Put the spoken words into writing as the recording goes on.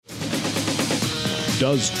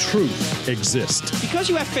Does truth exist? Because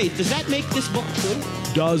you have faith, does that make this book true?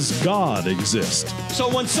 Does God exist?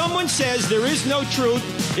 So when someone says there is no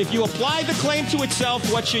truth, if you apply the claim to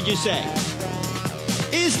itself, what should you say?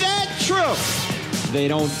 Is that true? They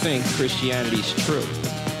don't think Christianity's true.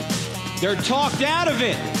 They're talked out of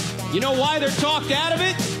it. You know why they're talked out of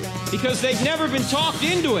it? Because they've never been talked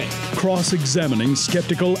into it. Cross-examining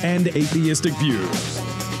skeptical and atheistic views.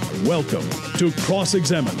 Welcome to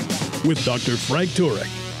Cross-Examine with Dr. Frank Turek.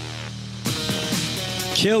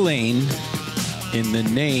 Killing in the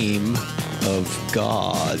name of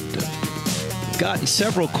God. I've gotten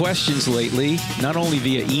several questions lately, not only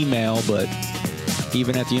via email, but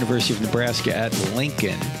even at the University of Nebraska at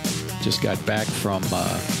Lincoln. Just got back from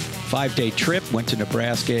a 5-day trip, went to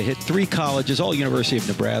Nebraska, hit 3 colleges, all University of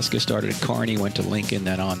Nebraska, started at Kearney, went to Lincoln,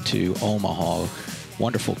 then on to Omaha.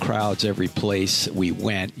 Wonderful crowds every place we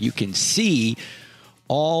went. You can see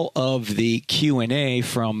all of the Q&A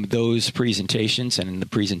from those presentations and the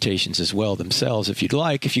presentations as well themselves. If you'd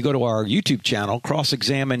like, if you go to our YouTube channel,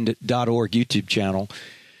 crossexamined.org YouTube channel,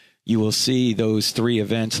 you will see those 3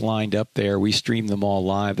 events lined up there. We stream them all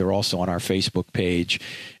live. They're also on our Facebook page.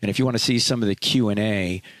 And if you want to see some of the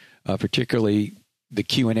Q&A, particularly the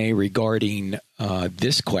Q&A regarding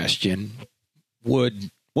this question,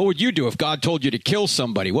 what would you do if God told you to kill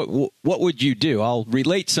somebody? What would you do? I'll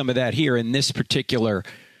relate some of that here in this particular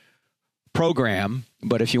program,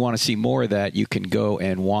 but if you want to see more of that, you can go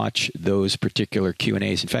and watch those particular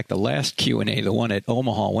Q&As. In fact, the last Q&A, the one at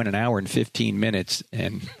Omaha, went 1 hour and 15 minutes,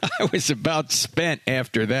 and I was about spent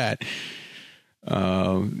after that.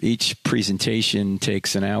 Each presentation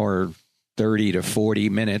takes 1 hour 30 to 40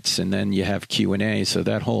 minutes, and then you have Q&A, so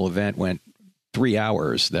that whole event went 3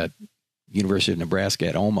 hours, that University of Nebraska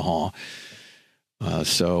at Omaha.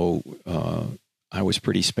 So I was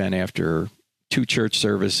pretty spent after 2 church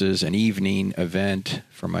services, an evening event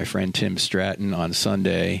for my friend Tim Stratton on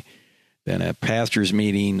Sunday, then a pastor's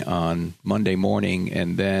meeting on Monday morning,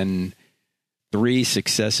 and then 3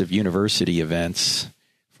 successive university events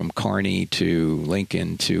from Kearney to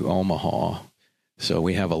Lincoln to Omaha. So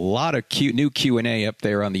we have a lot of new Q&A up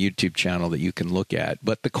there on the YouTube channel that you can look at.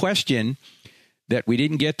 But the question that we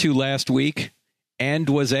didn't get to last week and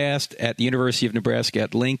was asked at the University of Nebraska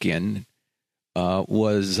at Lincoln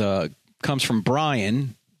comes from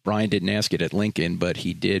Brian. Brian didn't ask it at Lincoln, but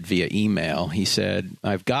he did via email. He said,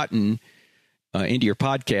 I've gotten into your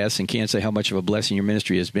podcast and can't say how much of a blessing your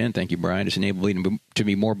ministry has been. Thank you, Brian. It's enabled me to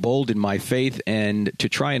be more bold in my faith and to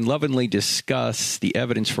try and lovingly discuss the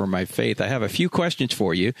evidence for my faith. I have a few questions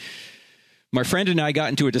for you. My friend and I got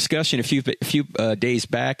into a discussion a few days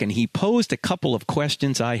back, and he posed a couple of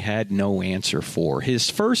questions I had no answer for. His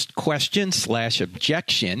first question /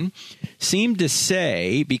 objection seemed to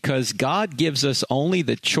say, because God gives us only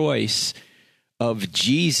the choice of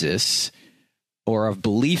Jesus or of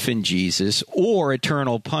belief in Jesus or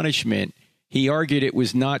eternal punishment, he argued it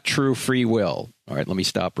was not true free will. All right, let me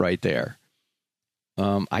stop right there.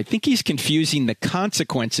 I think he's confusing the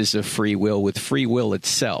consequences of free will with free will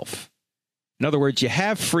itself. In other words, you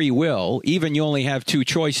have free will, even you only have 2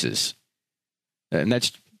 choices. And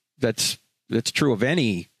that's true of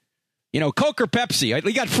any, Coke or Pepsi.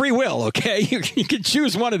 You got free will, okay? You can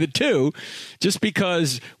choose one of the 2. Just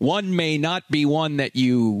because one may not be one that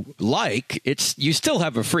you like, you still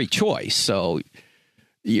have a free choice. So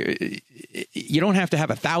you don't have to have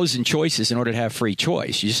 1,000 choices in order to have free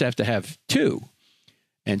choice. You just have to have 2.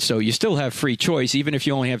 And so you still have free choice, even if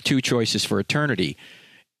you only have 2 choices for eternity.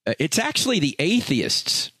 It's actually the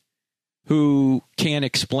atheists who can't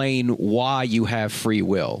explain why you have free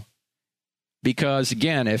will. Because,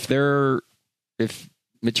 again, if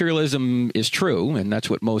materialism is true, and that's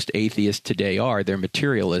what most atheists today are, they're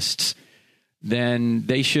materialists, then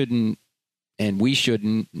they shouldn't, and we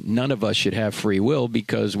shouldn't, none of us should have free will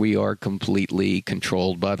because we are completely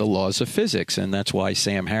controlled by the laws of physics. And that's why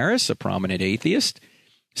Sam Harris, a prominent atheist,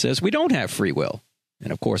 says we don't have free will.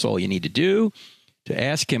 And, of course, all you need to do to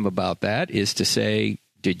ask him about that is to say,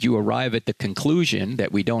 did you arrive at the conclusion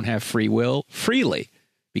that we don't have free will freely?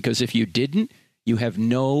 Because if you didn't, you have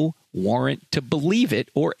no warrant to believe it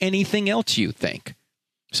or anything else you think.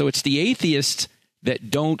 So it's the atheists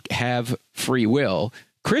that don't have free will.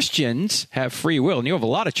 Christians have free will, and you have a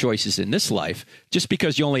lot of choices in this life. Just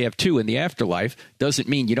because you only have 2 in the afterlife doesn't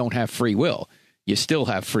mean you don't have free will. You still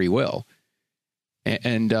have free will.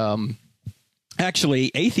 And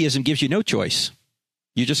actually, atheism gives you no choice.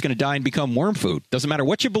 You're just going to die and become worm food. Doesn't matter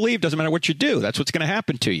what you believe, doesn't matter what you do. That's what's going to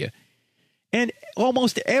happen to you. And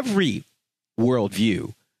almost every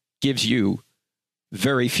worldview gives you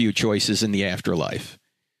very few choices in the afterlife.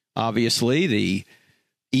 Obviously, the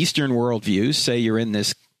Eastern worldviews say you're in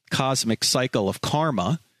this cosmic cycle of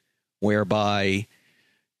karma, whereby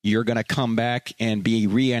you're going to come back and be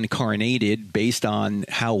reincarnated based on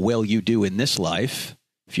how well you do in this life.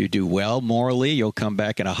 If you do well morally, you'll come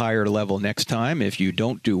back at a higher level next time. If you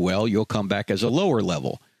don't do well, you'll come back as a lower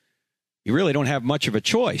level. You really don't have much of a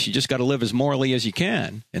choice. You just got to live as morally as you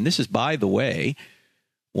can. And this is, by the way,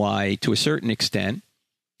 why, to a certain extent,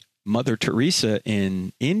 Mother Teresa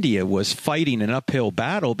in India was fighting an uphill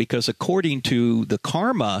battle, because according to the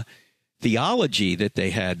karma theology that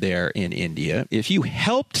they had there in India, if you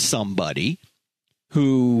helped somebody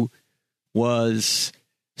who was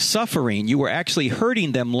suffering, you were actually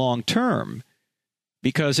hurting them long term.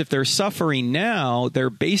 Because if they're suffering now,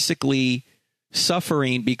 they're basically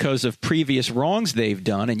suffering because of previous wrongs they've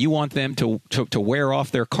done, and you want them to wear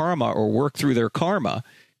off their karma or work through their karma.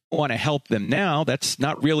 You want to help them now. That's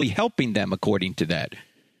not really helping them according to that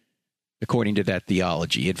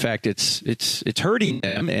theology. In fact, it's hurting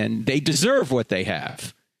them, and they deserve what they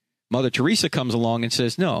have. Mother Teresa comes along and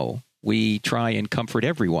says, no, we try and comfort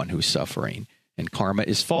everyone who's suffering, and karma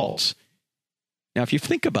is false. Now, if you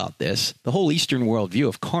think about this, the whole Eastern worldview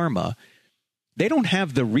of karma, they don't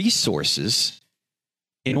have the resources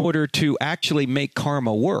in order to actually make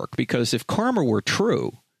karma work. Because if karma were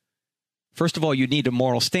true, first of all, you need a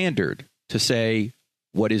moral standard to say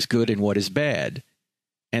what is good and what is bad.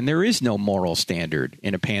 And there is no moral standard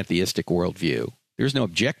in a pantheistic worldview. There's no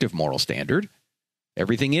objective moral standard.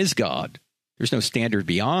 Everything is God. There's no standard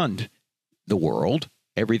beyond the world.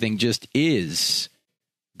 Everything just is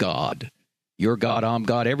God. You're God, I'm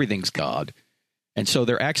God, everything's God. And so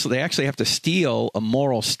they actually have to steal a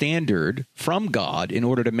moral standard from God in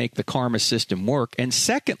order to make the karma system work. And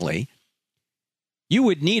secondly, you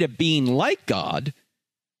would need a being like God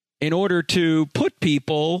in order to put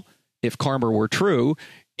people, if karma were true,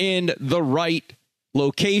 in the right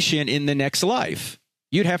location in the next life.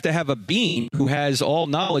 You'd have to have a being who has all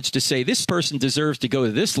knowledge to say this person deserves to go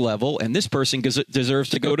to this level and this person deserves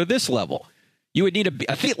to go to this level. You would need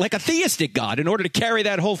like a theistic God in order to carry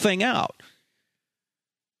that whole thing out.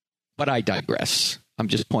 But I digress. I'm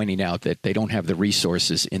just pointing out that they don't have the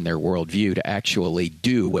resources in their worldview to actually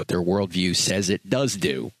do what their worldview says it does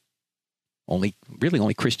do. Only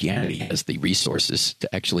Christianity has the resources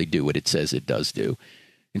to actually do what it says it does do.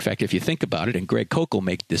 In fact, if you think about it, and Greg Koch will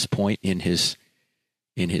make this point in his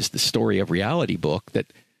The Story of Reality book,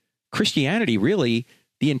 that Christianity really,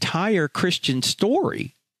 the entire Christian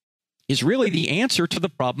story, is really the answer to the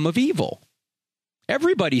problem of evil.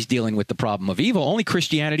 Everybody's dealing with the problem of evil. Only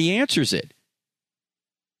Christianity answers it.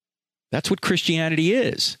 That's what Christianity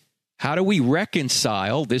is. How do we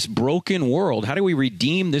reconcile this broken world? How do we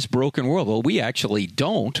redeem this broken world? Well, we actually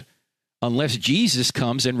don't, unless Jesus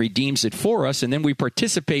comes and redeems it for us, and then we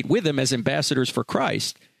participate with him as ambassadors for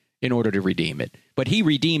Christ in order to redeem it. But he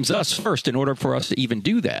redeems us first in order for us to even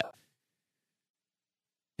do that.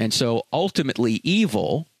 And so ultimately,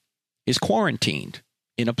 evil is quarantined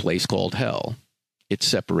in a place called hell. It's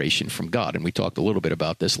separation from God. And we talked a little bit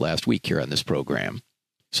about this last week here on this program.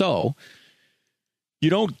 So you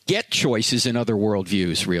don't get choices in other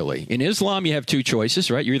worldviews, really. In Islam, you have two choices,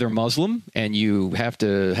 right? You're either Muslim, and you have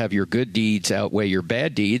to have your good deeds outweigh your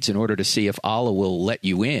bad deeds in order to see if Allah will let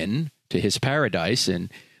you in to his paradise. And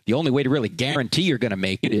the only way to really guarantee you're going to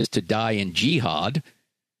make it is to die in jihad,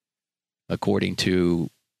 according to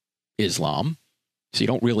Islam. So you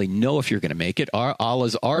don't really know if you're going to make it.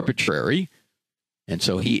 Allah's arbitrary. And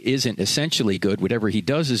so he isn't essentially good. Whatever he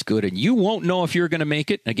does is good. And you won't know if you're going to make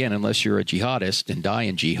it, again, unless you're a jihadist and die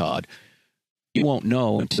in jihad. You won't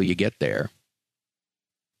know until you get there.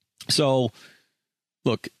 So,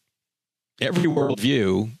 look, every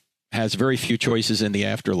worldview has very few choices in the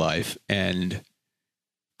afterlife. And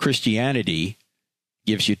Christianity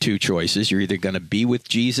gives you two choices. You're either going to be with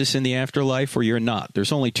Jesus in the afterlife or you're not.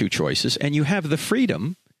 There's only two choices. And you have the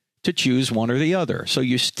freedom to choose one or the other. So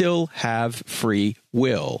you still have free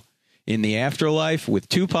will. In the afterlife, with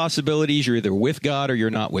two possibilities, you're either with God or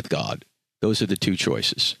you're not with God. Those are the two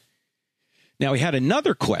choices. Now, he had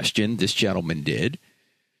another question, this gentleman did.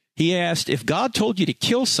 He asked, if God told you to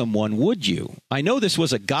kill someone, would you? I know this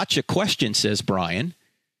was a gotcha question, says Brian,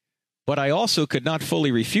 but I also could not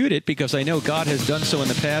fully refute it because I know God has done so in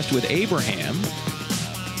the past with Abraham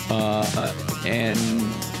and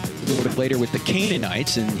a little bit later with the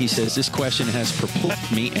Canaanites, and he says, this question has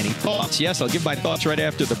perplexed me. Any thoughts? Yes, I'll give my thoughts right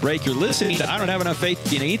after the break. You're listening to I Don't Have Enough Faith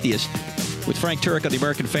to Be an Atheist with Frank Turek on the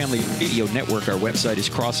American Family Radio Network. Our website is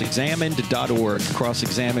crossexamined.org.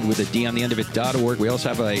 Cross-examined with a D on the end of it.org. We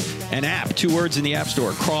also have an app, 2 words in the App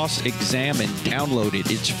Store, Cross-Examined. Download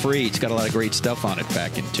it. It's free. It's got a lot of great stuff on it.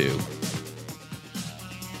 Back in 2.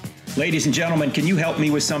 Ladies and gentlemen, can you help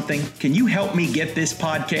me with something? Can you help me get this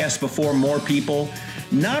podcast before more people?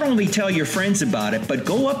 Not only tell your friends about it, but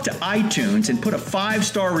go up to iTunes and put a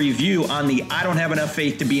 5-star review on the I Don't Have Enough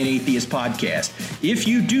Faith to Be an Atheist podcast. If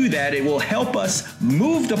you do that, it will help us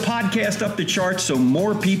move the podcast up the charts so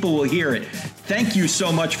more people will hear it. Thank you so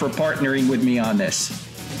much for partnering with me on this.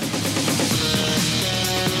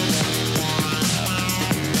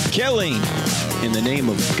 Killing in the name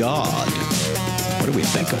of God. What do we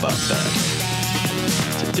think about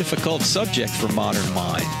that? It's a difficult subject for modern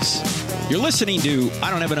minds. You're listening to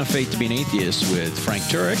I Don't Have Enough Faith to Be an Atheist with Frank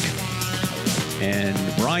Turek. And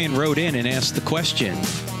Brian wrote in and asked the question,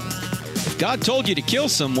 if God told you to kill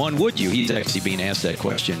someone, would you? He's actually being asked that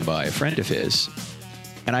question by a friend of his.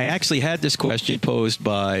 And I actually had this question posed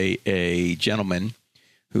by a gentleman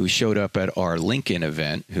who showed up at our Lincoln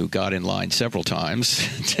event, who got in line several times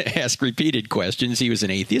to ask repeated questions. He was an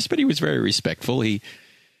atheist, but he was very respectful. He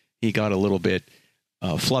got a little bit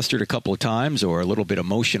flustered a couple of times or a little bit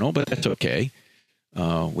emotional, but that's okay.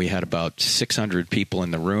 We had about 600 people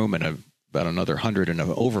in the room and about another 100 in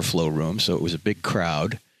an overflow room, so it was a big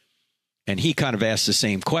crowd. And he kind of asked the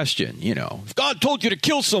same question, if God told you to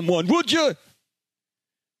kill someone, would you?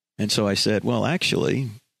 And so I said, well,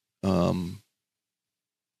 actually,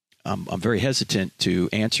 I'm very hesitant to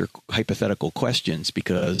answer hypothetical questions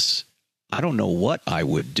because I don't know what I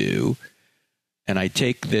would do. And I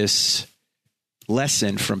take this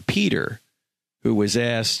lesson from Peter, who was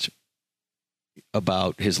asked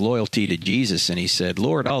about his loyalty to Jesus. And he said,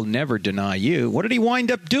 Lord, I'll never deny you. What did he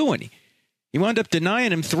wind up doing? He wound up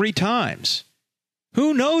denying him 3 times.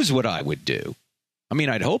 Who knows what I would do? I mean,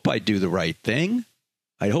 I'd hope I'd do the right thing.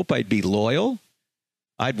 I'd hope I'd be loyal.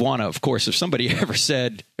 I'd want to, of course, if somebody ever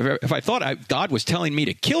said, if I thought God was telling me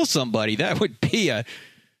to kill somebody, that would be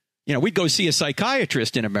we'd go see a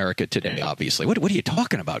psychiatrist in America today, obviously. What are you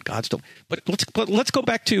talking about? God's still, but let's go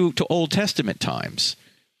back to Old Testament times.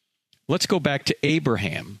 Let's go back to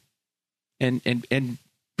Abraham. And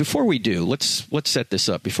before we do, let's set this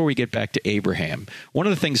up. Before we get back to Abraham, one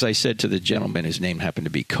of the things I said to the gentleman, his name happened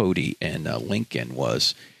to be Cody in Lincoln,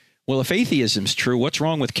 was, well, if atheism's true, what's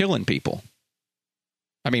wrong with killing people?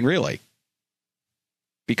 I mean, really,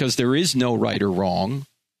 because there is no right or wrong,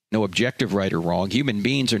 no objective right or wrong. Human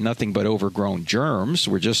beings are nothing but overgrown germs.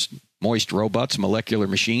 We're just moist robots, molecular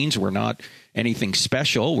machines. We're not anything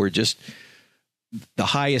special. We're just the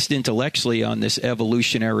highest intellectually on this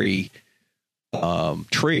evolutionary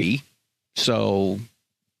tree. So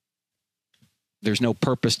there's no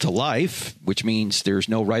purpose to life, which means there's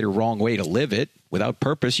no right or wrong way to live it. Without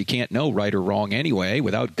purpose, you can't know right or wrong anyway.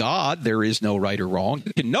 Without God, there is no right or wrong.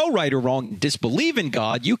 You can know right or wrong and disbelieve in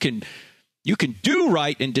God. You can do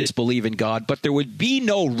right and disbelieve in God, but there would be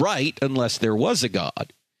no right unless there was a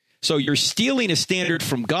God. So you're stealing a standard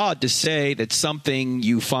from God to say that something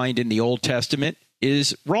you find in the Old Testament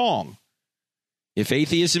is wrong. If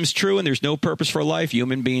atheism's true and there's no purpose for life,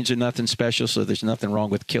 human beings are nothing special, so there's nothing wrong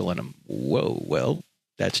with killing them. Whoa, well,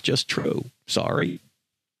 that's just true. Sorry.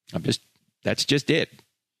 That's just it.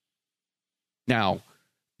 Now,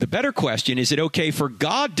 the better question, is it okay for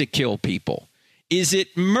God to kill people? Is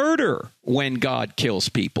it murder when God kills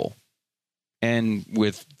people? And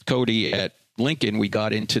with Cody at Lincoln, we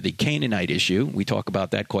got into the Canaanite issue. We talk about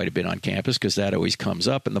that quite a bit on campus because that always comes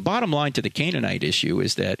up. And the bottom line to the Canaanite issue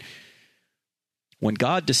is that when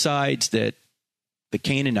God decides that the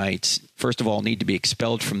Canaanites, first of all, need to be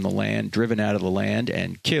expelled from the land, driven out of the land,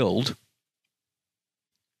 and killed,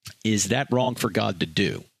 is that wrong for God to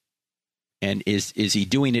do? And is he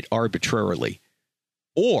doing it arbitrarily?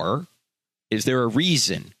 Or is there a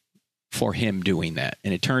reason for him doing that?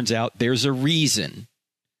 And it turns out there's a reason.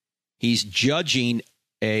 He's judging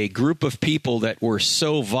a group of people that were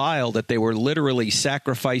so vile that they were literally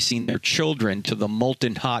sacrificing their children to the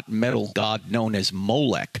molten hot metal god known as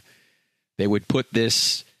Molech. They would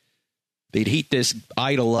they'd heat this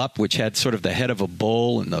idol up, which had sort of the head of a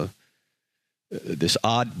bull and this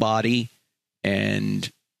odd body, and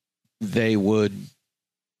they would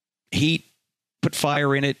put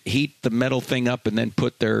fire in it, heat the metal thing up, and then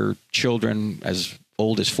put their children as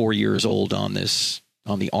old as 4 years old on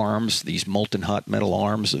the arms, these molten hot metal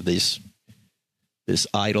arms of this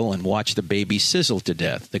idol, and watch the baby sizzle to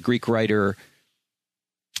death. The Greek writer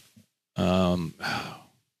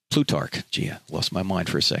Plutarch, gee, I lost my mind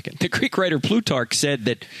for a second. The Greek writer Plutarch said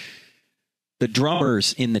that the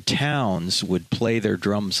drummers in the towns would play their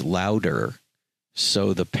drums louder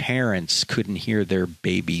so the parents couldn't hear their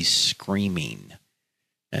babies screaming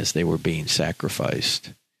as they were being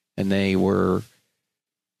sacrificed. And they were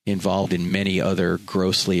involved in many other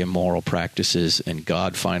grossly immoral practices. And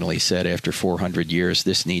God finally said, after 400 years,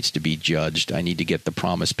 this needs to be judged. I need to get the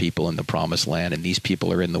promised people in the promised land, and these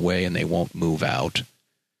people are in the way and they won't move out.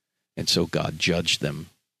 And so God judged them,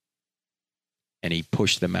 and he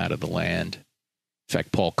pushed them out of the land. In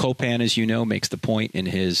fact, Paul Copan, as you know, makes the point in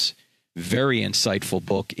his very insightful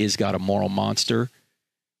book, Is God a Moral Monster?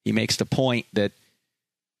 He makes the point that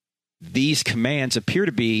these commands appear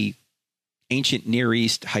to be ancient Near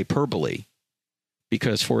East hyperbole.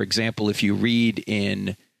 Because, for example, if you read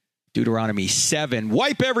in Deuteronomy 7,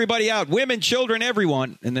 wipe everybody out, women, children,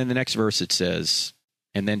 everyone. And then the next verse it says,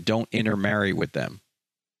 and then don't intermarry with them.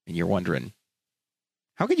 And you're wondering,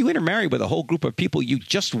 how could you intermarry with a whole group of people you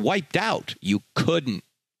just wiped out? You couldn't.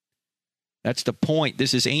 That's the point.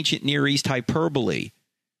 This is ancient Near East hyperbole.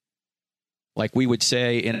 Like we would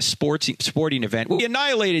say in a sporting event, we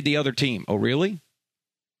annihilated the other team. Oh, really?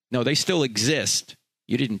 No, they still exist.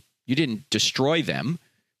 You didn't destroy them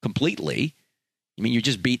completely. I mean, you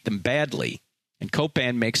just beat them badly. And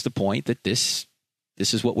Copan makes the point that this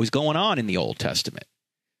is what was going on in the Old Testament.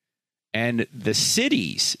 And the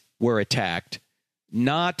cities were attacked,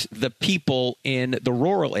 not the people in the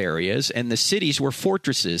rural areas, and the cities were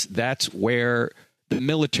fortresses. That's where the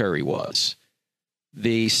military was.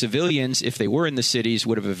 The civilians, if they were in the cities,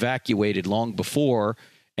 would have evacuated long before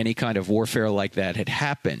any kind of warfare like that had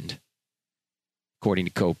happened, according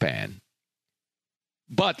to Copan.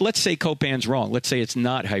 But let's say Copan's wrong. Let's say it's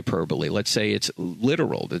not hyperbole. Let's say it's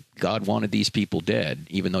literal, that God wanted these people dead,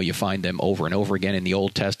 even though you find them over and over again in the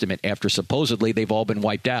Old Testament after supposedly they've all been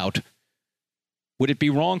wiped out. Would it be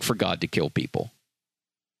wrong for God to kill people?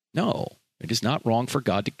 No, it is not wrong for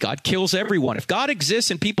God. God kills everyone. If God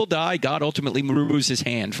exists and people die, God ultimately removes his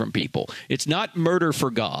hand from people. It's not murder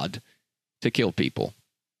for God to kill people.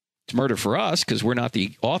 It's murder for us because we're not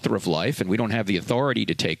the author of life and we don't have the authority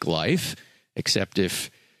to take life, except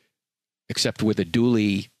with a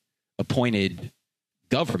duly appointed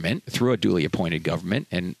government, through a duly appointed government,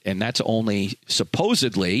 and that's only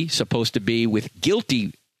supposedly supposed to be with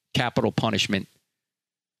guilty capital punishment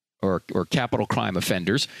or capital crime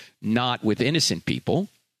offenders, not with innocent people.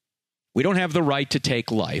 We don't have the right to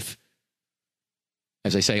take life,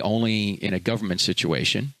 as I say, only in a government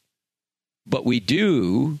situation. But we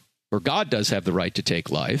do, or God does have the right to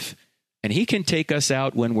take life, and he can take us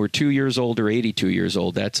out when we're 2 years old or 82 years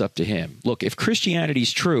old. That's up to him. Look, if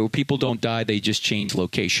Christianity's true, people don't die, they just change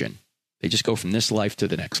location. They just go from this life to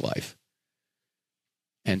the next life.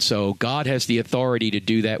 And so God has the authority to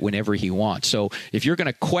do that whenever he wants. So if you're going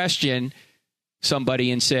to question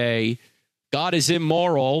somebody and say, God is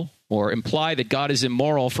immoral, or imply that God is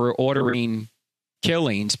immoral for ordering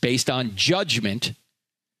killings based on judgment,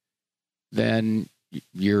 then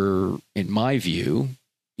you're, in my view,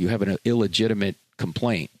 you have an illegitimate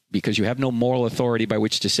complaint, because you have no moral authority by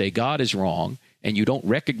which to say God is wrong, and you don't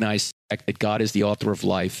recognize the fact that God is the author of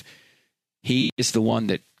life. He is the one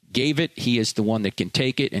that gave it, he is the one that can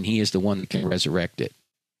take it, and he is the one that can resurrect it.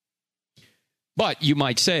 But you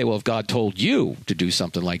might say, well, if God told you to do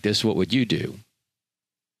something like this, what would you do?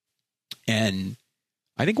 And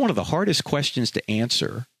I think one of the hardest questions to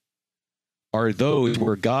answer are those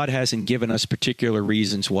where God hasn't given us particular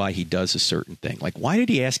reasons why he does a certain thing. Like, why did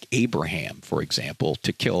he ask Abraham, for example,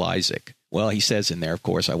 to kill Isaac? Well, he says in there, of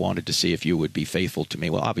course, I wanted to see if you would be faithful to me.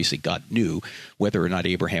 Well, obviously, God knew whether or not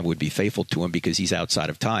Abraham would be faithful to him because he's outside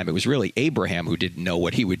of time. It was really Abraham who didn't know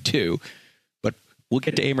what he would do. But we'll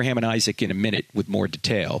get to Abraham and Isaac in a minute with more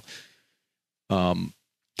detail.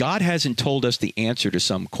 God hasn't told us the answer to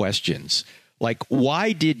some questions. Like,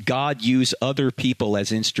 why did God use other people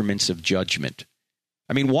as instruments of judgment?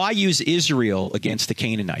 I mean, why use Israel against the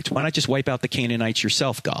Canaanites? Why not just wipe out the Canaanites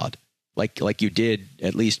yourself, God? Like you did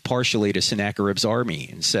at least partially to Sennacherib's army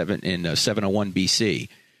in 701 BC,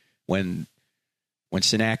 when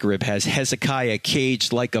Sennacherib has Hezekiah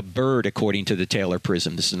caged like a bird, according to the Taylor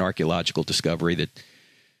Prism. This is an archaeological discovery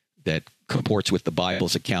that comports with the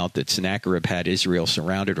Bible's account that Sennacherib had Israel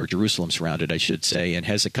surrounded, or Jerusalem surrounded, I should say, and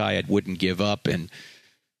Hezekiah wouldn't give up, and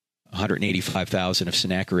 185,000 of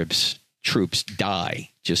Sennacherib's troops die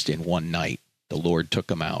just in one night. The Lord took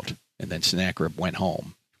them out, and then Sennacherib went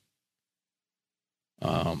home.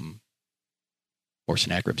 Or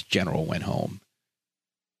Sennacherib's general went home.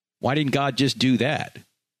 Why didn't God just do that?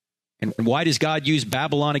 And why does God use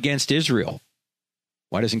Babylon against Israel?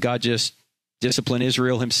 Why doesn't God just discipline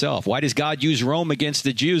Israel himself? Why does God use Rome against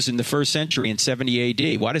the Jews in the first century in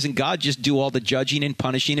 70 AD? Why doesn't God just do all the judging and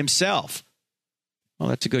punishing himself? Well,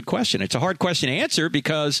 that's a good question. It's a hard question to answer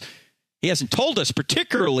because he hasn't told us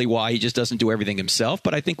particularly why he just doesn't do everything himself,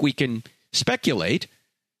 but I think we can speculate.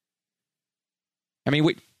 I mean,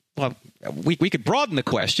 Well, we could broaden the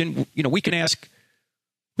question. We can ask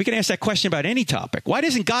that question about any topic. Why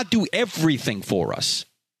doesn't God do everything for us?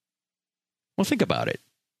 Well, think about it.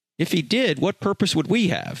 If he did, what purpose would we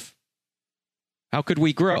have? How could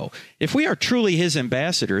we grow? If we are truly his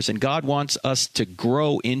ambassadors and God wants us to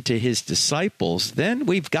grow into his disciples, then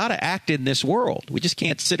we've got to act in this world. We just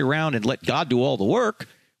can't sit around and let God do all the work.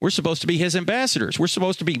 We're supposed to be his ambassadors. We're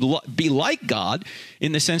supposed to be like God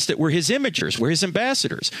in the sense that we're his imagers. We're his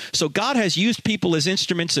ambassadors. So God has used people as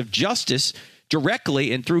instruments of justice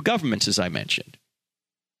directly and through governments, as I mentioned.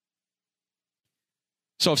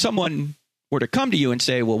 So if someone were to come to you and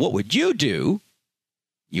say, well, what would you do?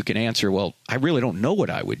 You can answer, well, I really don't know what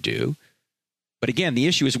I would do. But again, the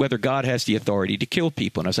issue is whether God has the authority to kill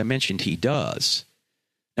people. And as I mentioned, he does.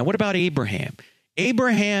 Now, what about Abraham?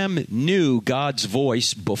 Abraham knew God's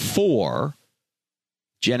voice before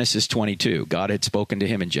Genesis 22. God had spoken to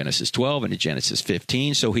him in Genesis 12 and in Genesis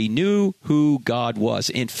 15, so he knew who God was.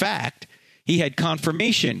 In fact, he had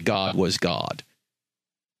confirmation God was God.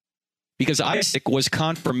 Because Isaac was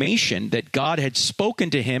confirmation that God had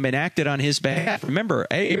spoken to him and acted on his behalf. Remember,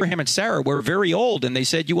 Abraham and Sarah were very old, and they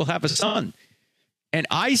said, you will have a son. And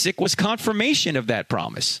Isaac was confirmation of that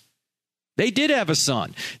promise. They did have a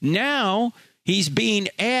son. Now he's being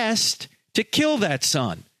asked to kill that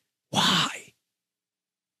son. Why?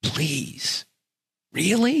 Please.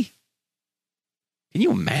 Really? Can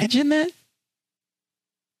you imagine that?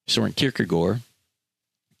 Søren Kierkegaard,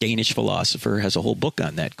 Danish philosopher, has a whole book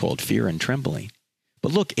on that called Fear and Trembling.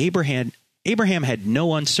 But look, Abraham had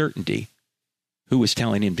no uncertainty who was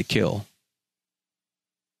telling him to kill.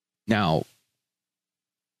 Now,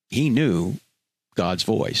 he knew God's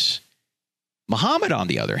voice. Muhammad, on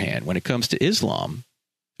the other hand, when it comes to Islam,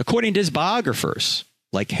 according to his biographers,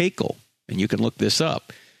 like Haeckel, and you can look this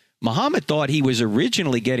up, Muhammad thought he was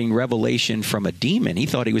originally getting revelation from a demon. He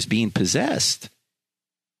thought he was being possessed.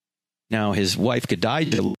 Now, his wife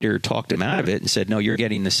Khadijah later talked him out of it and said, no, you're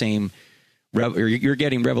getting you're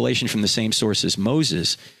getting revelation from the same source as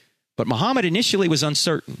Moses. But Muhammad initially was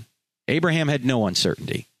uncertain. Abraham had no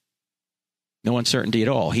uncertainty. No uncertainty at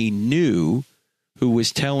all. He knew who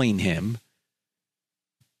was telling him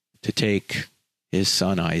to take his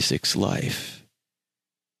son Isaac's life.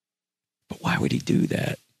 But why would he do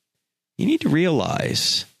that? You need to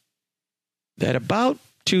realize that about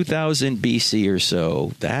 2000 BC or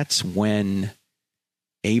so, that's when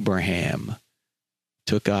Abraham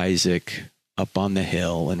took Isaac up on the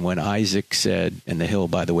hill. And when Isaac said, and the hill,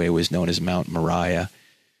 by the way, was known as Mount Moriah,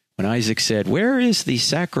 when Isaac said, where is the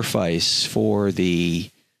sacrifice for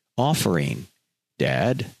the offering,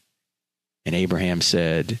 Dad? And Abraham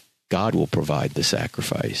said, God will provide the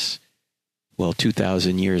sacrifice. Well,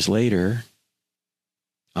 2,000 years later,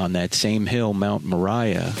 on that same hill, Mount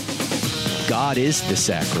Moriah, God is the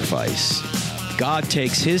sacrifice. God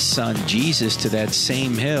takes his son, Jesus, to that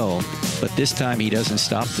same hill, but this time he doesn't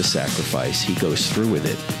stop the sacrifice. He goes through with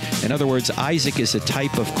it. In other words, Isaac is a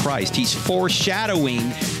type of Christ. He's foreshadowing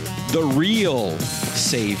the real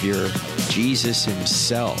Savior, Jesus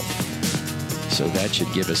himself. So that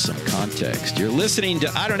should give us some context. You're listening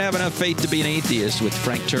to I Don't Have Enough Faith to Be an Atheist with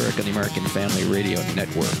Frank Turek on the American Family Radio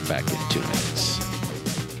Network. Back in 2 minutes.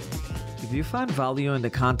 If you find value in the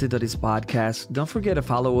content of this podcast, don't forget to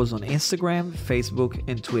follow us on Instagram, Facebook,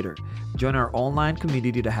 and Twitter. Join our online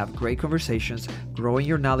community to have great conversations, grow in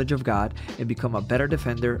your knowledge of God, and become a better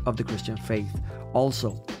defender of the Christian faith.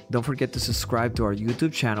 Also, don't forget to subscribe to our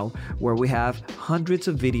YouTube channel, where we have hundreds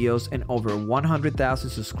of videos and over 100,000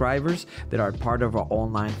 subscribers that are part of our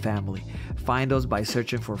online family. Find us by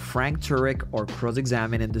searching for Frank Turek or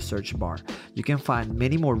Cross-Examine in the search bar. You can find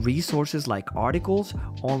many more resources like articles,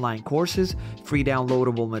 online courses, free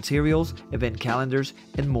downloadable materials, event calendars,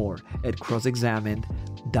 and more at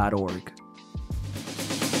crossexamined.org.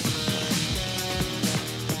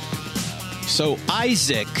 So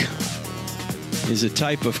Isaac is a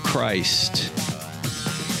type of Christ.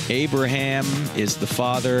 Abraham is the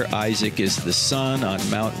father. Isaac is the son on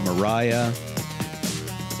Mount Moriah.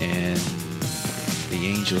 And the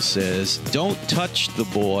angel says, don't touch the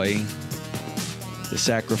boy. The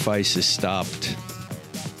sacrifice is stopped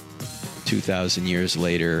 2,000 years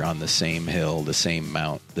later on the same hill, the same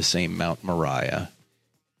Mount Moriah.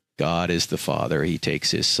 God is the father. He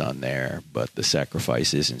takes his son there, but the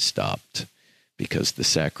sacrifice isn't stopped because the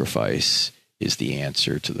sacrifice is the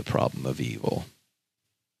answer to the problem of evil.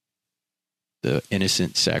 The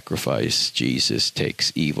innocent sacrifice, Jesus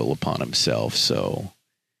takes evil upon himself, so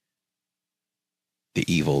the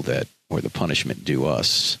evil that, or the punishment due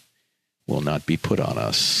us, will not be put on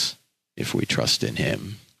us if we trust in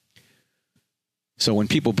him. So when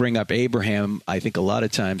people bring up Abraham, I think a lot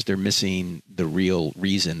of times they're missing the real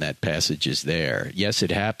reason that passage is there. Yes,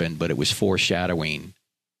 it happened, but it was foreshadowing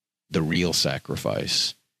the real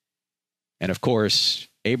sacrifice. And of course,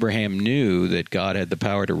 Abraham knew that God had the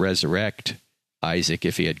power to resurrect Isaac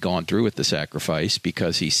if he had gone through with the sacrifice,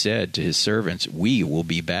 because he said to his servants, we will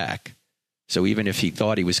be back. So even if he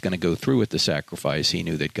thought he was going to go through with the sacrifice, he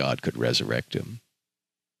knew that God could resurrect him.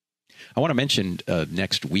 I want to mention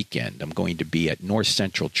next weekend, I'm going to be at North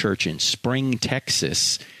Central Church in Spring,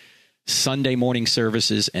 Texas, Sunday morning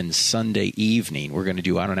services and Sunday evening. We're going to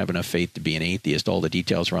do I Don't Have Enough Faith to Be an Atheist. All the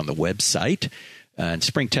details are on the website. And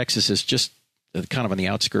Spring, Texas is just kind of on the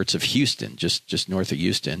outskirts of Houston, just north of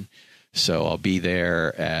Houston. So I'll be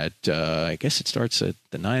there at, I guess it starts at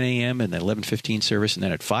the 9 a.m. and the 11:15 service. And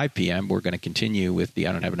then at 5 p.m., we're going to continue with the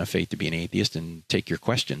I Don't Have Enough Faith to Be an Atheist and take your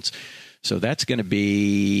questions. So that's going to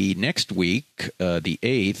be next week, the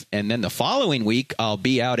 8th. And then the following week, I'll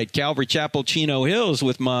be out at Calvary Chapel, Chino Hills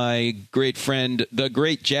with my great friend, the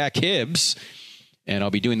great Jack Hibbs. And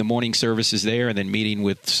I'll be doing the morning services there and then meeting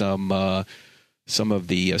with some of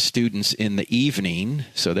the students in the evening.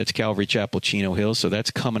 So that's Calvary Chapel, Chino Hills. So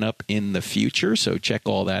that's coming up in the future. So check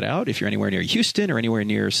all that out. If you're anywhere near Houston or anywhere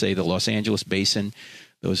near, say, the Los Angeles basin,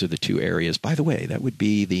 those are the two areas. By the way, that would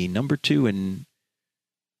be the number 2 and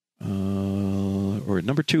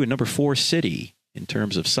number 4 city in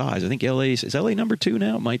terms of size. I think is LA number 2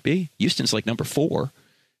 now? It might be. Houston's like number 4. Of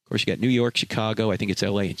course, you got New York, Chicago. I think it's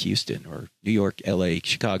LA and Houston, or New York, LA,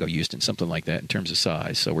 Chicago, Houston, something like that in terms of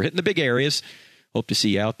size. So we're hitting the big areas. Hope to see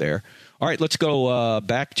you out there. All right, let's go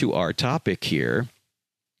back to our topic here,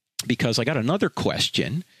 because I got another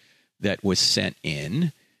question that was sent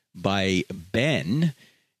in by Ben.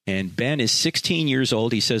 And Ben is 16 years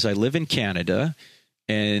old. He says, I live in Canada.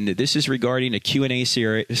 And this is regarding a Q&A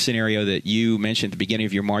scenario that you mentioned at the beginning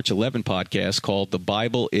of your March 11 podcast called The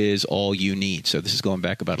Bible is All You Need. So this is going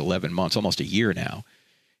back about 11 months, almost a year now.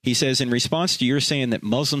 He says, in response to your saying that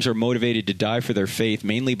Muslims are motivated to die for their faith,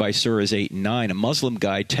 mainly by Surahs 8 and 9, a Muslim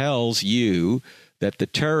guy tells you that the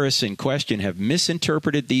terrorists in question have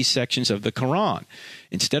misinterpreted these sections of the Quran.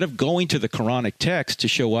 Instead of going to the Quranic text to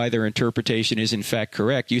show why their interpretation is in fact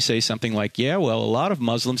correct, you say something like, yeah, well, a lot of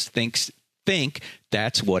Muslims think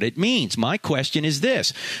that's what it means. My question is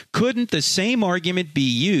this: couldn't the same argument be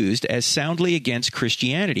used as soundly against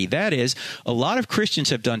Christianity? That is, a lot of Christians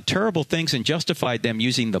have done terrible things and justified them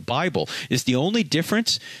using the Bible. Is the only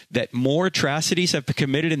difference that more atrocities have been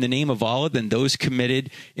committed in the name of Allah than those committed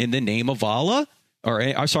in the name of Allah?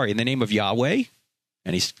 In the name of Yahweh?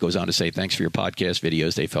 And he goes on to say, thanks for your podcast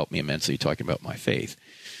videos. They've helped me immensely talking about my faith.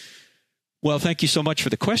 Well, thank you so much for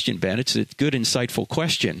the question, Ben. It's a good, insightful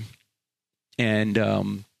question. And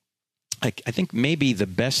I think maybe the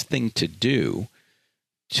best thing to do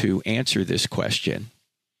to answer this question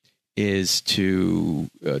is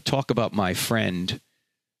to talk about my friend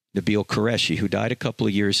Nabeel Qureshi, who died a couple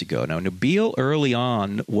of years ago. Now, Nabeel early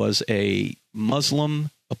on was a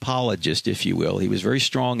Muslim apologist, if you will. He was very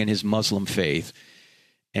strong in his Muslim faith.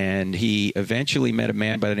 And he eventually met a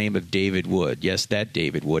man by the name of David Wood. Yes, that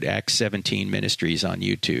David Wood, Acts 17 Ministries on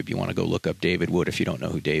YouTube. You want to go look up David Wood if you don't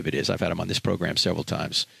know who David is. I've had him on this program several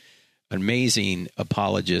times. An amazing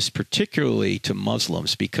apologist, particularly to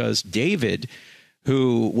Muslims, because David,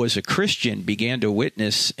 who was a Christian, began to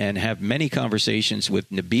witness and have many conversations with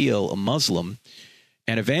Nabeel, a Muslim.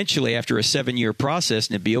 And eventually, after a 7-year process,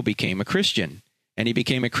 Nabeel became a Christian. And he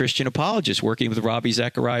became a Christian apologist working with Ravi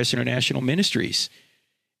Zacharias International Ministries.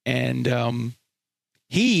 And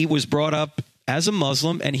he was brought up as a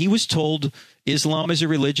Muslim, and he was told Islam is a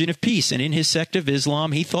religion of peace. And in his sect of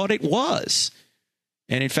Islam, he thought it was.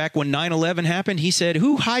 And in fact, when 9/11 happened, he said,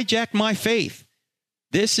 who hijacked my faith?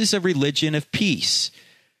 This is a religion of peace.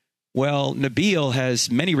 Well, Nabeel has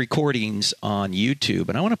many recordings on YouTube,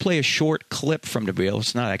 and I want to play a short clip from Nabeel.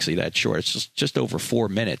 It's not actually that short. It's just over 4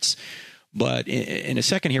 minutes. But in a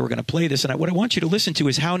second here, we're going to play this. And what I want you to listen to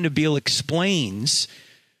is how Nabeel explains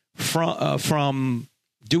from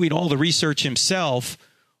doing all the research himself,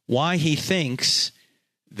 why he thinks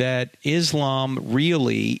that Islam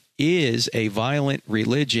really is a violent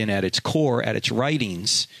religion at its core, at its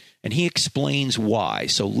writings, and he explains why.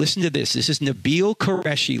 So listen to this. This is Nabeel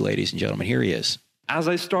Qureshi, ladies and gentlemen. Here he is. As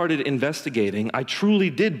I started investigating, I truly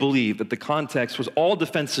did believe that the context was all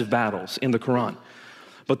defensive battles in the Quran.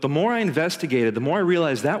 But the more I investigated, the more I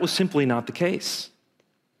realized that was simply not the case.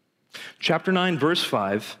 Chapter 9, verse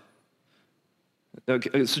 5.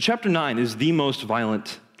 So chapter 9 is the most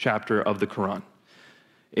violent chapter of the Quran.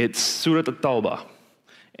 It's Surah At-Tawbah.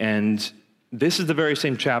 And this is the very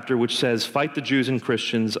same chapter which says, fight the Jews and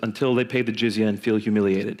Christians until they pay the jizya and feel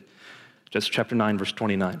humiliated. That's chapter 9, verse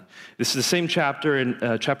 29. This is the same chapter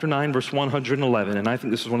in chapter 9, verse 111, and I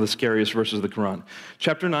think this is one of the scariest verses of the Quran.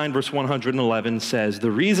 Chapter 9, verse 111 says, "The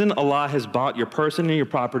reason Allah has bought your person and your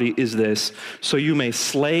property is this, so you may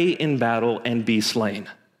slay in battle and be slain."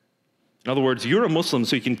 In other words, you're a Muslim,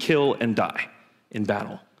 so you can kill and die in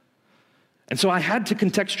battle. And so I had to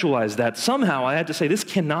contextualize that. Somehow I had to say, this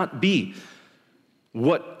cannot be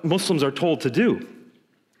what Muslims are told to do.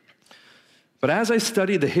 But as I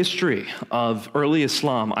studied the history of early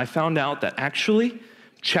Islam, I found out that actually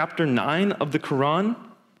chapter 9 of the Quran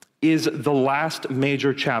is the last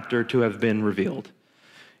major chapter to have been revealed.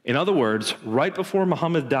 In other words, right before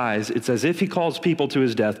Muhammad dies, it's as if he calls people to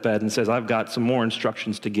his deathbed and says, I've got some more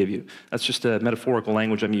instructions to give you. That's just a metaphorical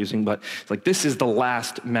language I'm using, but it's like, this is the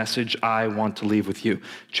last message I want to leave with you.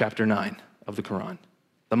 Chapter 9 of the Quran,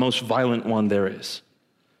 the most violent one there is.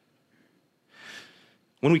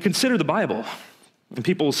 When we consider the Bible, and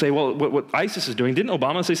people will say, well, what ISIS is doing, didn't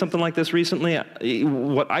Obama say something like this recently?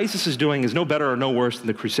 What ISIS is doing is no better or no worse than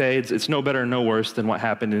the Crusades. It's no better or no worse than what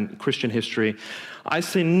happened in Christian history. I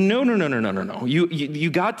say, no. You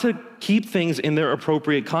got to keep things in their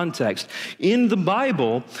appropriate context. In the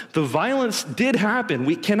Bible, the violence did happen.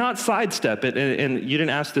 We cannot sidestep it, and you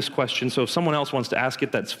didn't ask this question, so if someone else wants to ask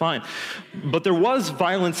it, that's fine. But there was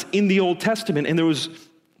violence in the Old Testament, and there's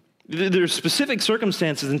specific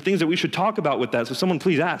circumstances and things that we should talk about with that, so someone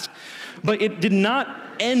please ask. But it did not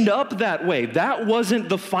end up that way. That wasn't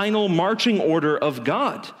the final marching order of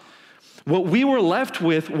God. What we were left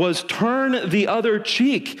with was turn the other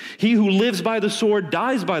cheek. He who lives by the sword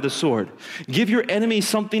dies by the sword. Give your enemy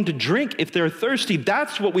something to drink if they're thirsty.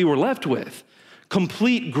 That's what we were left with.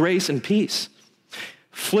 Complete grace and peace.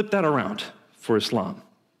 Flip that around for Islam.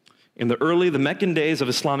 In the Meccan days of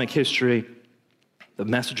Islamic history, the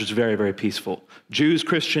message is very, very peaceful. Jews,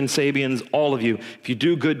 Christians, Sabians, all of you, if you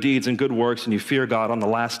do good deeds and good works and you fear God, on the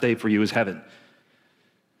last day for you is heaven.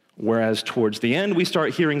 Whereas towards the end, we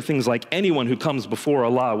start hearing things like anyone who comes before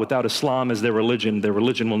Allah without Islam as their religion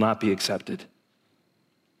will not be accepted.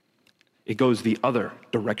 It goes the other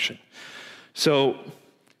direction. So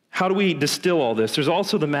how do we distill all this? There's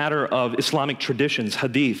also the matter of Islamic traditions,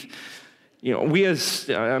 hadith. You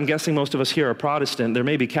know, I'm guessing most of us here are Protestant. There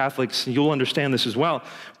may be Catholics, you'll understand this as well.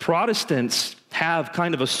 Protestants have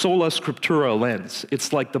kind of a sola scriptura lens.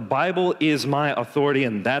 It's like the Bible is my authority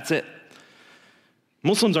and that's it.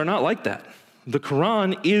 Muslims are not like that. The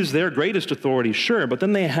Quran is their greatest authority, sure, but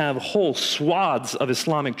then they have whole swaths of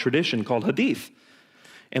Islamic tradition called hadith.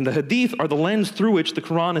 And the hadith are the lens through which the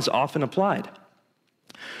Quran is often applied.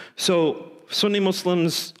 So Sunni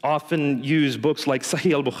Muslims often use books like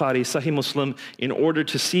Sahih al-Bukhari, Sahih Muslim, in order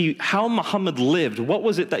to see how Muhammad lived. What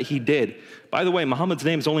was it that he did? By the way, Muhammad's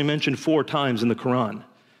name is only mentioned 4 times in the Quran.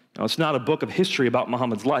 Now, it's not a book of history about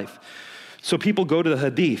Muhammad's life. So people go to the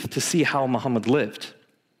hadith to see how Muhammad lived.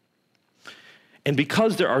 And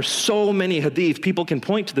because there are so many hadith, people can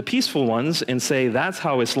point to the peaceful ones and say, that's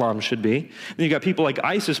how Islam should be. And you got people like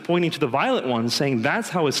ISIS pointing to the violent ones saying, that's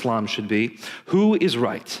how Islam should be. Who is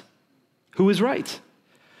right? Who is right?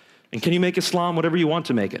 And can you make Islam whatever you want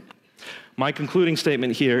to make it? My concluding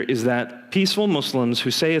statement here is that peaceful Muslims who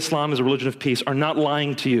say Islam is a religion of peace are not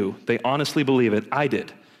lying to you. They honestly believe it. I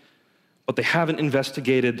did. But they haven't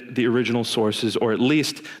investigated the original sources, or at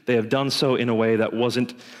least they have done so in a way that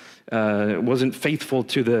wasn't faithful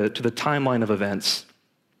to the timeline of events.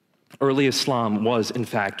 Early Islam was, in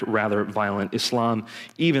fact, rather violent. Islam,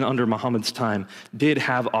 even under Muhammad's time, did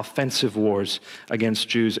have offensive wars against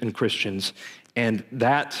Jews and Christians. And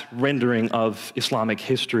that rendering of Islamic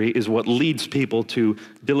history is what leads people to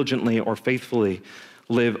diligently or faithfully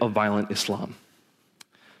live a violent Islam.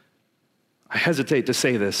 I hesitate to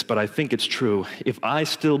say this, but I think it's true. If I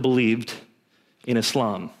still believed in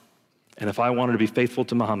Islam, and if I wanted to be faithful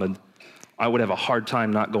to Muhammad, I would have a hard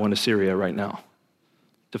time not going to Syria right now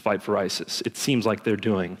to fight for ISIS. It seems like they're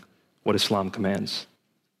doing what Islam commands.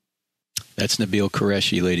 That's Nabil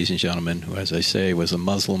Qureshi, ladies and gentlemen, who, as I say, was a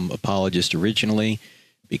Muslim apologist originally,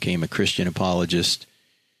 became a Christian apologist,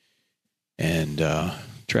 and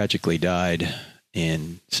tragically died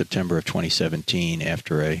in September of 2017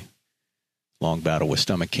 after a long battle with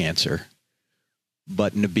stomach cancer.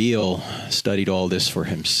 But Nabil studied all this for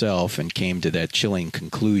himself and came to that chilling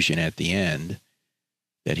conclusion at the end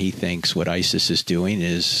that he thinks what ISIS is doing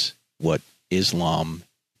is what Islam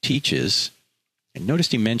teaches. And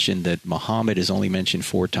notice he mentioned that Muhammad is only mentioned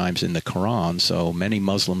 4 times in the Quran, so many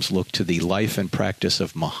Muslims look to the life and practice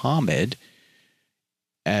of Muhammad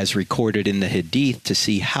as recorded in the Hadith to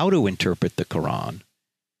see how to interpret the Quran.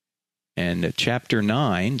 And chapter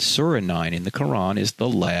 9, Surah 9 in the Quran is the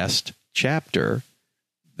last chapter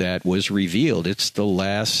that was revealed. It's the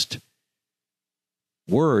last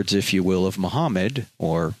words, if you will, of Muhammad,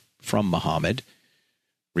 or from Muhammad,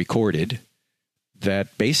 recorded,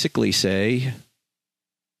 that basically say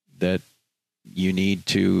that you need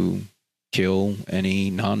to kill any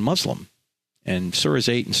non-Muslim. And Surahs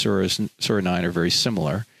 8 and Surah 9 are very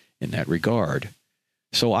similar in that regard.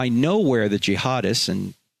 So I know where the jihadists,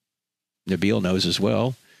 and Nabil knows as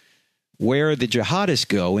well, where the jihadists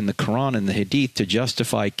go in the Quran and the Hadith to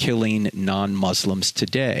justify killing non-Muslims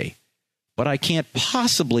today. But I can't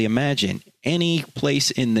possibly imagine any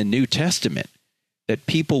place in the New Testament that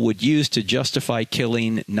people would use to justify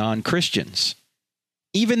killing non-Christians.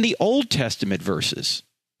 Even the Old Testament verses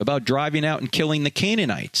about driving out and killing the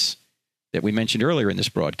Canaanites that we mentioned earlier in this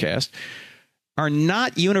broadcast are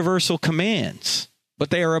not universal commands, but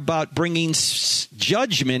they are about bringing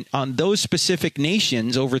judgment on those specific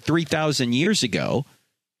nations over 3,000 years ago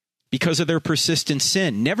because of their persistent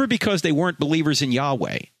sin, never because they weren't believers in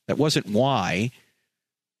Yahweh. That wasn't why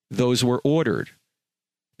those were ordered.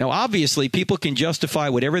 Now, obviously, people can justify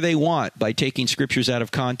whatever they want by taking scriptures out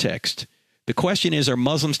of context. The question is, are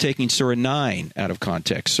Muslims taking Surah 9 out of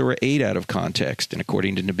context, Surah 8 out of context? And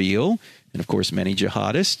according to Nabil, and of course many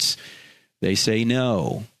jihadists, they say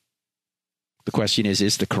no. The question is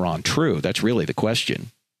the Quran true? That's really the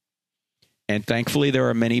question. And thankfully, there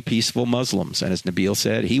are many peaceful Muslims. And as Nabil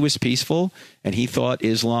said, he was peaceful, and he thought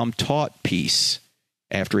Islam taught peace.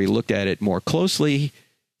 After he looked at it more closely,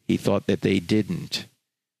 he thought that they didn't.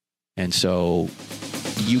 And so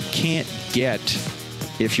you can't get,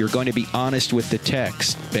 if you're going to be honest with the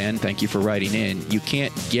text, Ben, thank you for writing in, you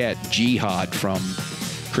can't get jihad from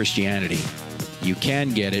Christianity. You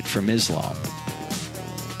can get it from Islam.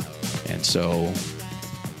 And so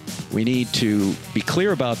we need to be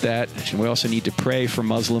clear about that. And we also need to pray for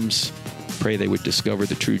Muslims, pray they would discover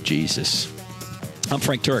the true Jesus. I'm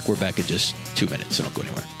Frank Turek. We're back in just 2 minutes, so don't go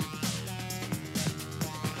anywhere.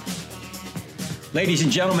 Ladies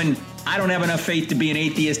and gentlemen, I Don't Have Enough Faith to Be an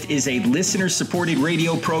Atheist is a listener-supported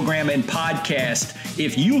radio program and podcast.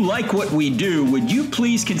 If you like what we do, would you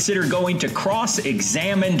please consider going to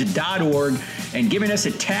crossexamined.org and giving us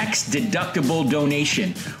a tax-deductible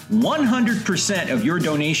donation? 100% of your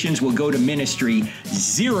donations will go to ministry,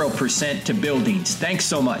 0% to buildings. Thanks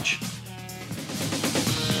so much.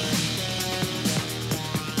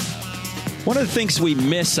 One of the things we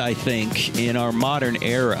miss, I think, in our modern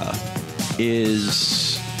era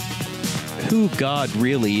is who God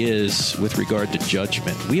really is with regard to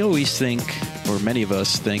judgment. We always think, or many of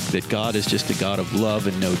us think, that God is just a God of love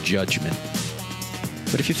and no judgment.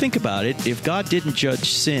 But if you think about it, if God didn't judge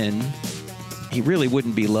sin, he really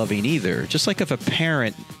wouldn't be loving either. Just like if a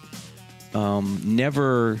parent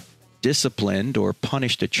never disciplined or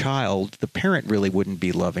punished a child, the parent really wouldn't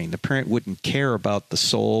be loving. The parent wouldn't care about the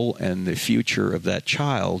soul and the future of that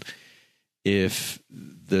child if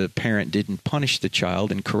the parent didn't punish the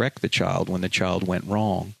child and correct the child when the child went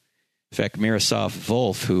wrong. In fact, Miroslav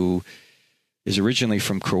Volf, who is originally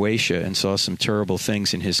from Croatia and saw some terrible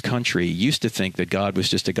things in his country, used to think that God was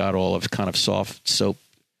just a God all of kind of soft soap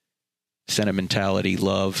sentimentality,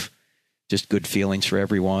 love, just good feelings for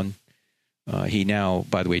everyone. He now,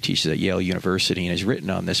 by the way, teaches at Yale University and has written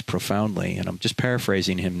on this profoundly, and I'm just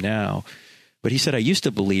paraphrasing him now. But he said, I used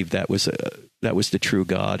to believe that was the true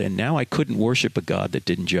God, and now I couldn't worship a God that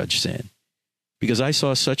didn't judge sin, because I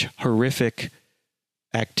saw such horrific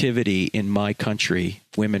activity in my country,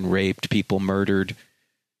 women raped, people murdered,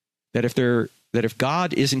 that if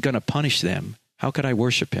God isn't going to punish them, how could I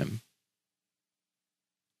worship him?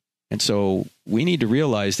 And so we need to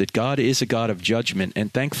realize that God is a God of judgment,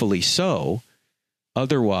 and thankfully so.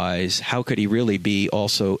 Otherwise, how could he really be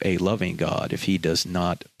also a loving God if he does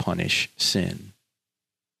not punish sin?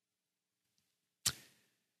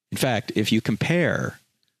 In fact, if you compare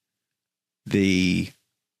the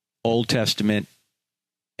Old Testament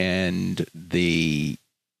and the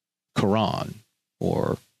Quran,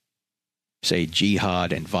 or say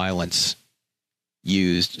jihad and violence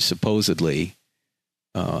used supposedly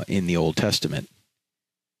in the Old Testament,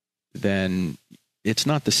 then it's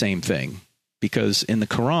not the same thing. Because in the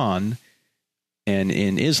Quran and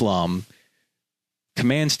in Islam,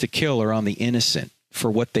 commands to kill are on the innocent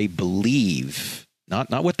for what they believe.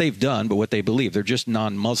 Not what they've done, but what they believe. They're just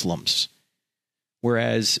non-Muslims.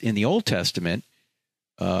 Whereas in the Old Testament,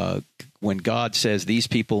 when God says these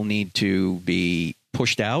people need to be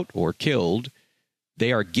pushed out or killed,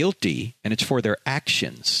 they are guilty, and it's for their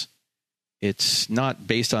actions. It's not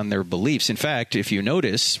based on their beliefs. In fact, if you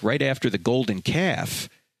notice, right after the golden calf,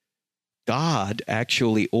 God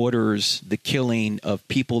actually orders the killing of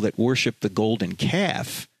people that worship the golden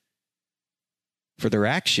calf for their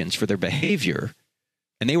actions, for their behavior.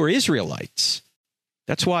 And they were Israelites.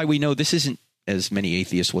 That's why we know this isn't, as many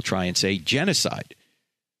atheists will try and say, genocide.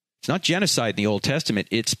 It's not genocide in the Old Testament.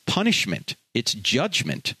 It's punishment. It's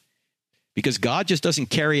judgment. Because God just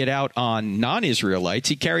doesn't carry it out on non-Israelites.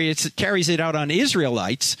 He carries it out on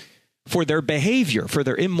Israelites for their behavior, for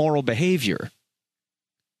their immoral behavior.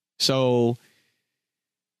 So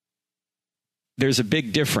there's a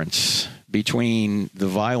big difference between the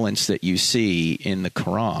violence that you see in the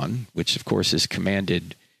Quran, which of course is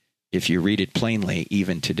commanded, if you read it plainly,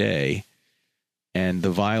 even today, and the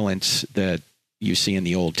violence that you see in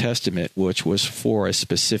the Old Testament, which was for a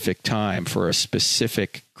specific time, for a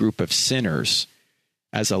specific group of sinners,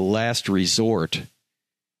 as a last resort.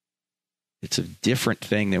 It's a different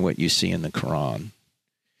thing than what you see in the Quran.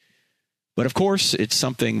 But of course, it's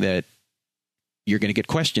something that you're going to get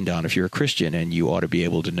questioned on if you're a Christian, and you ought to be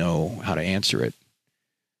able to know how to answer it.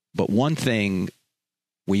 But one thing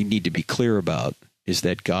we need to be clear about is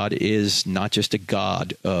that God is not just a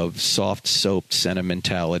God of soft soap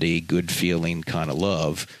sentimentality, good feeling kind of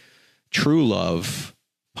love. True love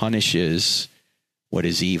punishes what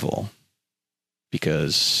is evil.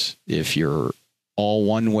 Because if you're all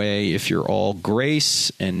one way, if you're all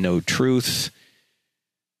grace and no truth,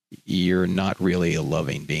 you're not really a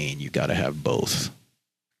loving being. You got to have both.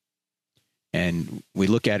 And we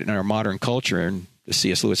look at it in our modern culture, and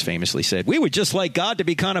C.S. Lewis famously said, we would just like God to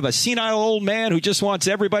be kind of a senile old man who just wants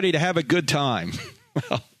everybody to have a good time.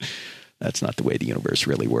 Well, that's not the way the universe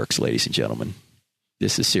really works, ladies and gentlemen.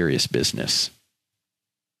 This is serious business.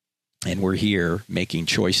 And we're here making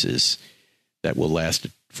choices that will last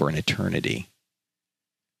for an eternity.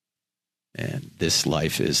 And this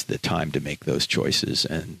life is the time to make those choices,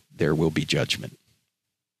 and there will be judgment.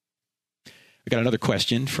 I got another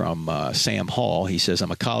question from Sam Hall. He says,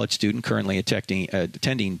 I'm a college student currently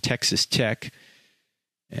attending Texas Tech,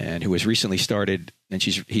 and who has recently started, and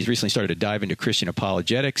he's recently started to dive into Christian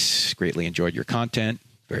apologetics. Greatly enjoyed your content.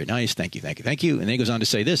 Very nice. Thank you, thank you, thank you. And then he goes on to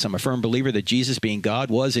say this, I'm a firm believer that Jesus, being God,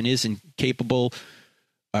 was and is incapable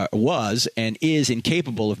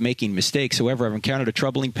of making mistakes. However, I've encountered a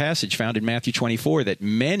troubling passage found in Matthew 24 that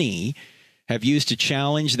many have used to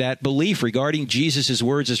challenge that belief regarding Jesus'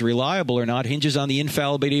 words as reliable or not hinges on the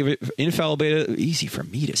infallibility, easy for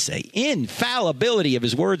me to say, infallibility of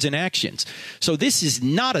his words and actions. So this is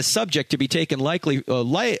not a subject to be taken lightly,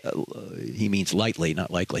 he means lightly,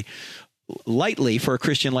 not likely, lightly for a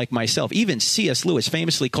Christian like myself. Even C.S. Lewis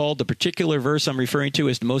famously called the particular verse I'm referring to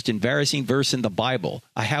as the most embarrassing verse in the Bible.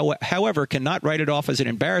 I, however, cannot write it off as an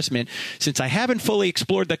embarrassment since I haven't fully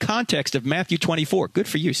explored the context of Matthew 24. Good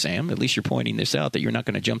for you, Sam. At least you're pointing this out, that you're not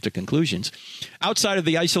going to jump to conclusions. Outside of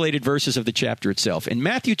the isolated verses of the chapter itself. In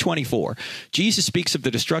Matthew 24, Jesus speaks of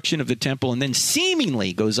the destruction of the temple and then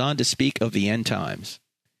seemingly goes on to speak of the end times.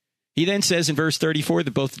 He then says in verse 34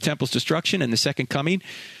 that both the temple's destruction and the second coming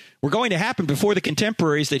were going to happen before the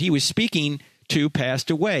contemporaries that he was speaking to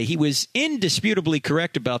passed away. He was indisputably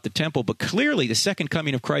correct about the temple, but clearly the second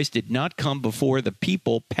coming of Christ did not come before the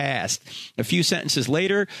people passed. A few sentences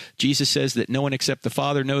later, Jesus says that no one except the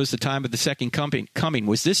Father knows the time of the second coming.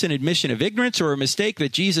 Was this an admission of ignorance or a mistake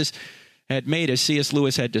that Jesus had made as C.S.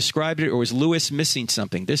 Lewis had described it, or was Lewis missing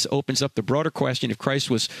something? This opens up the broader question: if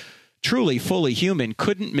Christ was truly fully human,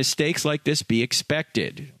 couldn't mistakes like this be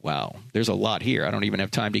expected? Wow, there's a lot here. I don't even have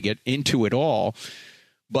time to get into it all.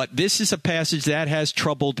 But this is a passage that has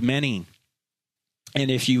troubled many. And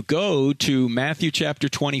if you go to Matthew chapter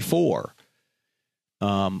 24,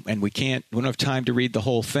 and we don't have time to read the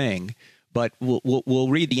whole thing, but we'll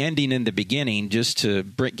read the ending and the beginning just to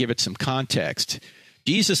give it some context.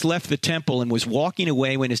 Jesus left the temple and was walking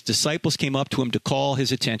away when his disciples came up to him to call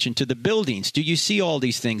his attention to the buildings. Do you see all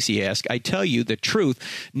these things, he asked? I tell you the truth,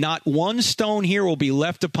 not one stone here will be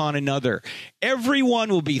left upon another. Everyone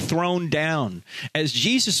will be thrown down. As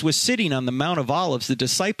Jesus was sitting on the Mount of Olives, the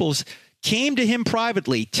disciples came to him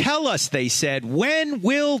privately. Tell us, they said, when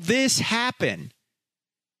will this happen?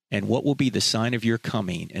 And what will be the sign of your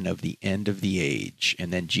coming and of the end of the age?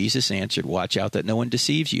 And then Jesus answered, watch out that no one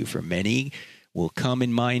deceives you, for many will come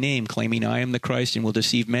in my name, claiming I am the Christ, and will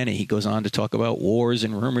deceive many. He goes on to talk about wars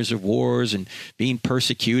and rumors of wars and being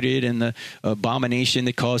persecuted and the abomination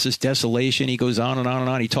that causes desolation. He goes on and on and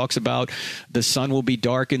on. He talks about the sun will be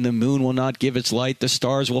dark and the moon will not give its light. The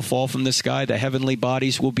stars will fall from the sky. The heavenly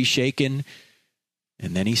bodies will be shaken.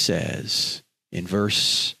 And then he says in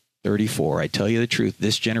verse 34, I tell you the truth,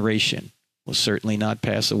 this generation will certainly not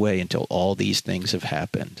pass away until all these things have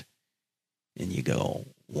happened. And you go,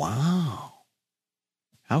 wow.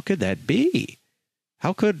 How could that be?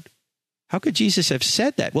 How could Jesus have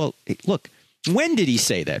said that? Well, look, When did he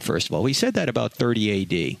say that, first of all? He said that about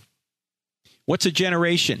 30 AD. What's a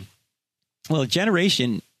generation? Well, a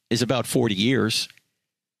generation is about 40 years.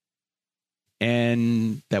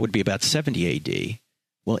 And that would be about 70 AD.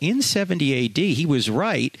 Well, in 70 AD, he was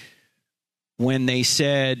right when they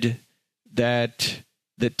said that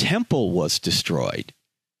the temple was destroyed.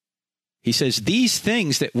 He says these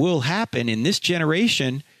things that will happen in this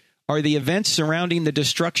generation are the events surrounding the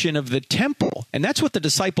destruction of the temple. And that's what the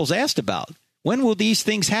disciples asked about. When will these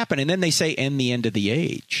things happen? And then they say, and the end of the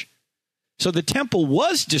age. So the temple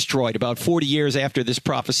was destroyed about 40 years after this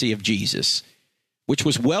prophecy of Jesus, which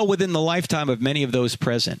was well within the lifetime of many of those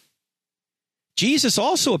present. Jesus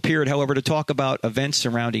also appeared, however, to talk about events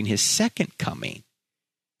surrounding his second coming.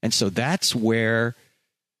 And so that's where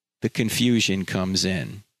the confusion comes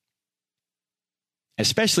in.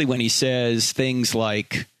 Especially when he says things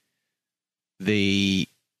like the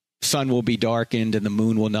sun will be darkened and the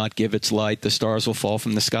moon will not give its light, the stars will fall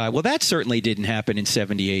from the sky. Well, that certainly didn't happen in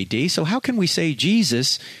 70 AD. So how can we say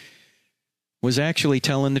Jesus was actually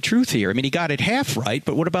telling the truth here? I mean, he got it half right,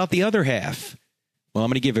 but what about the other half? Well, I'm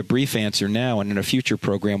going to give a brief answer now, and in a future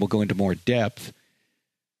program, we'll go into more depth.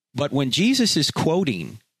 But when Jesus is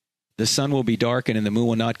quoting, the sun will be darkened and the moon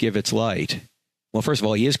will not give its light. Well, first of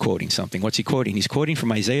all, he is quoting something. What's he quoting? He's quoting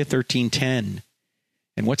from Isaiah 13:10.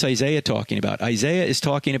 And what's Isaiah talking about? Isaiah is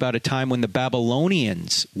talking about a time when the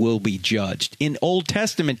Babylonians will be judged in Old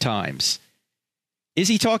Testament times. Is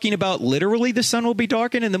he talking about literally the sun will be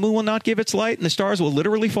darkened and the moon will not give its light and the stars will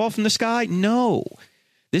literally fall from the sky? No.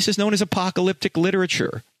 This is known as apocalyptic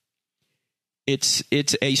literature. It's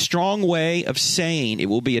a strong way of saying it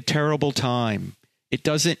will be a terrible time. It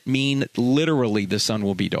doesn't mean literally the sun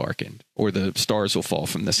will be darkened or the stars will fall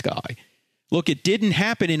from the sky. Look, it didn't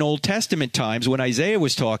happen in Old Testament times when Isaiah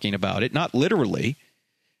was talking about it, not literally.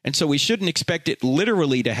 And so we shouldn't expect it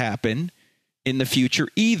literally to happen in the future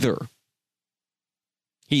either.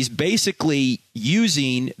 He's basically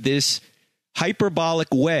using this hyperbolic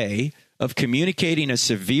way of communicating a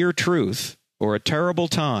severe truth or a terrible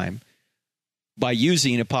time by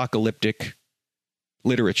using apocalyptic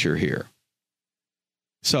literature here.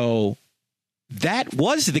 So that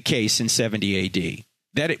was the case in 70 AD,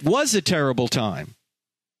 that it was a terrible time.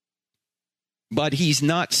 But he's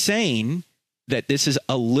not saying that this is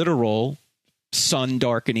a literal sun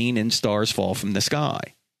darkening and stars fall from the sky,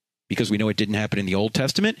 because we know it didn't happen in the Old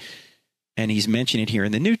Testament, and he's mentioning it here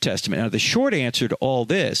in the New Testament. Now, the short answer to all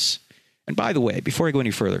this, and by the way, before I go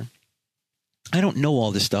any further, I don't know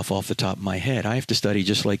all this stuff off the top of my head. I have to study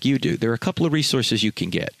just like you do. There are a couple of resources you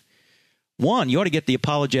can get. One, you ought to get the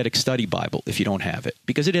Apologetic Study Bible if you don't have it,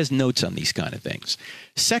 because it has notes on these kind of things.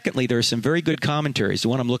 Secondly, there are some very good commentaries. The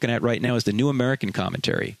one I'm looking at right now is the New American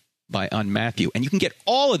Commentary on Matthew. And you can get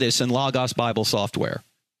all of this in Logos Bible software.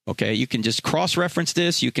 Okay, you can just cross-reference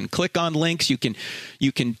this. You can click on links. You can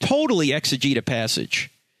totally exegete a passage.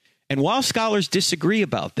 And while scholars disagree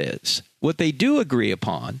about this, what they do agree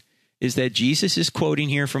upon is that Jesus is quoting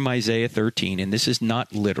here from Isaiah 13, and this is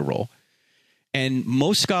not literal. And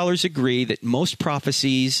most scholars agree that most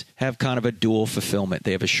prophecies have kind of a dual fulfillment.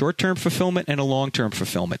 They have a short-term fulfillment and a long-term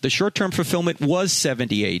fulfillment. The short-term fulfillment was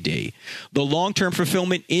 70 AD. The long-term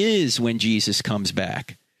fulfillment is when Jesus comes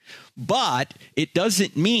back. But it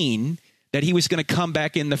doesn't mean that he was going to come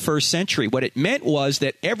back in the first century. What it meant was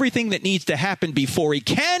that everything that needs to happen before he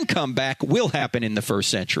can come back will happen in the first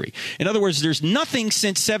century. In other words, there's nothing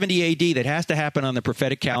since 70 AD that has to happen on the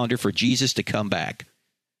prophetic calendar for Jesus to come back.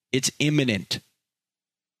 It's imminent.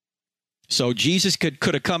 So Jesus could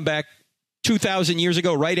have come back 2,000 years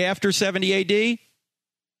ago, right after 70 AD,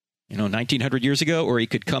 1,900 years ago, or he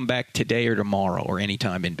could come back today or tomorrow or any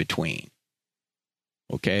time in between.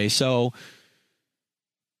 Okay, so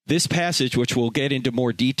this passage, which we'll get into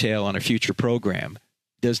more detail on a future program,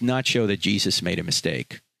 does not show that Jesus made a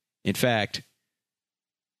mistake. In fact,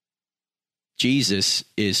 Jesus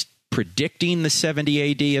is predicting the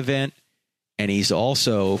 70 AD event, and he's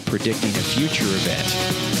also predicting a future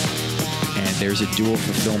event. And there's a dual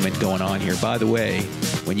fulfillment going on here. By the way,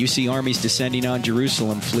 when you see armies descending on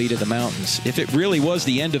Jerusalem, flee to the mountains. If it really was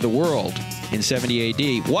the end of the world in 70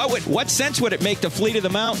 AD, what sense would it make to flee to the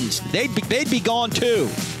mountains? They'd be gone too.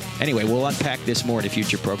 Anyway, we'll unpack this more in a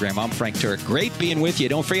future program. I'm Frank Turek. Great being with you.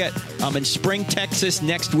 Don't forget, I'm in Spring, Texas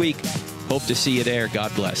next week. Hope to see you there.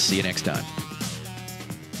 God bless. See you next time.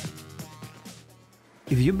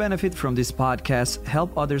 If you benefit from this podcast,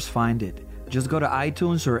 help others find it. Just go to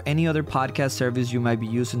iTunes or any other podcast service you might be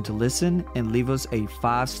using to listen and leave us a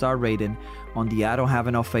 5-star rating on the I Don't Have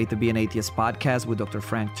Enough Faith to Be an Atheist podcast with Dr.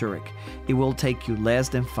 Frank Turek. It will take you less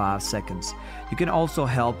than 5 seconds. You can also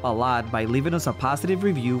help a lot by leaving us a positive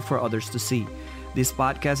review for others to see. This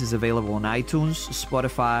podcast is available on iTunes,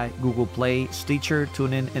 Spotify, Google Play, Stitcher,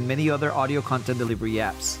 TuneIn, and many other audio content delivery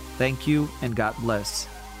apps. Thank you and God bless.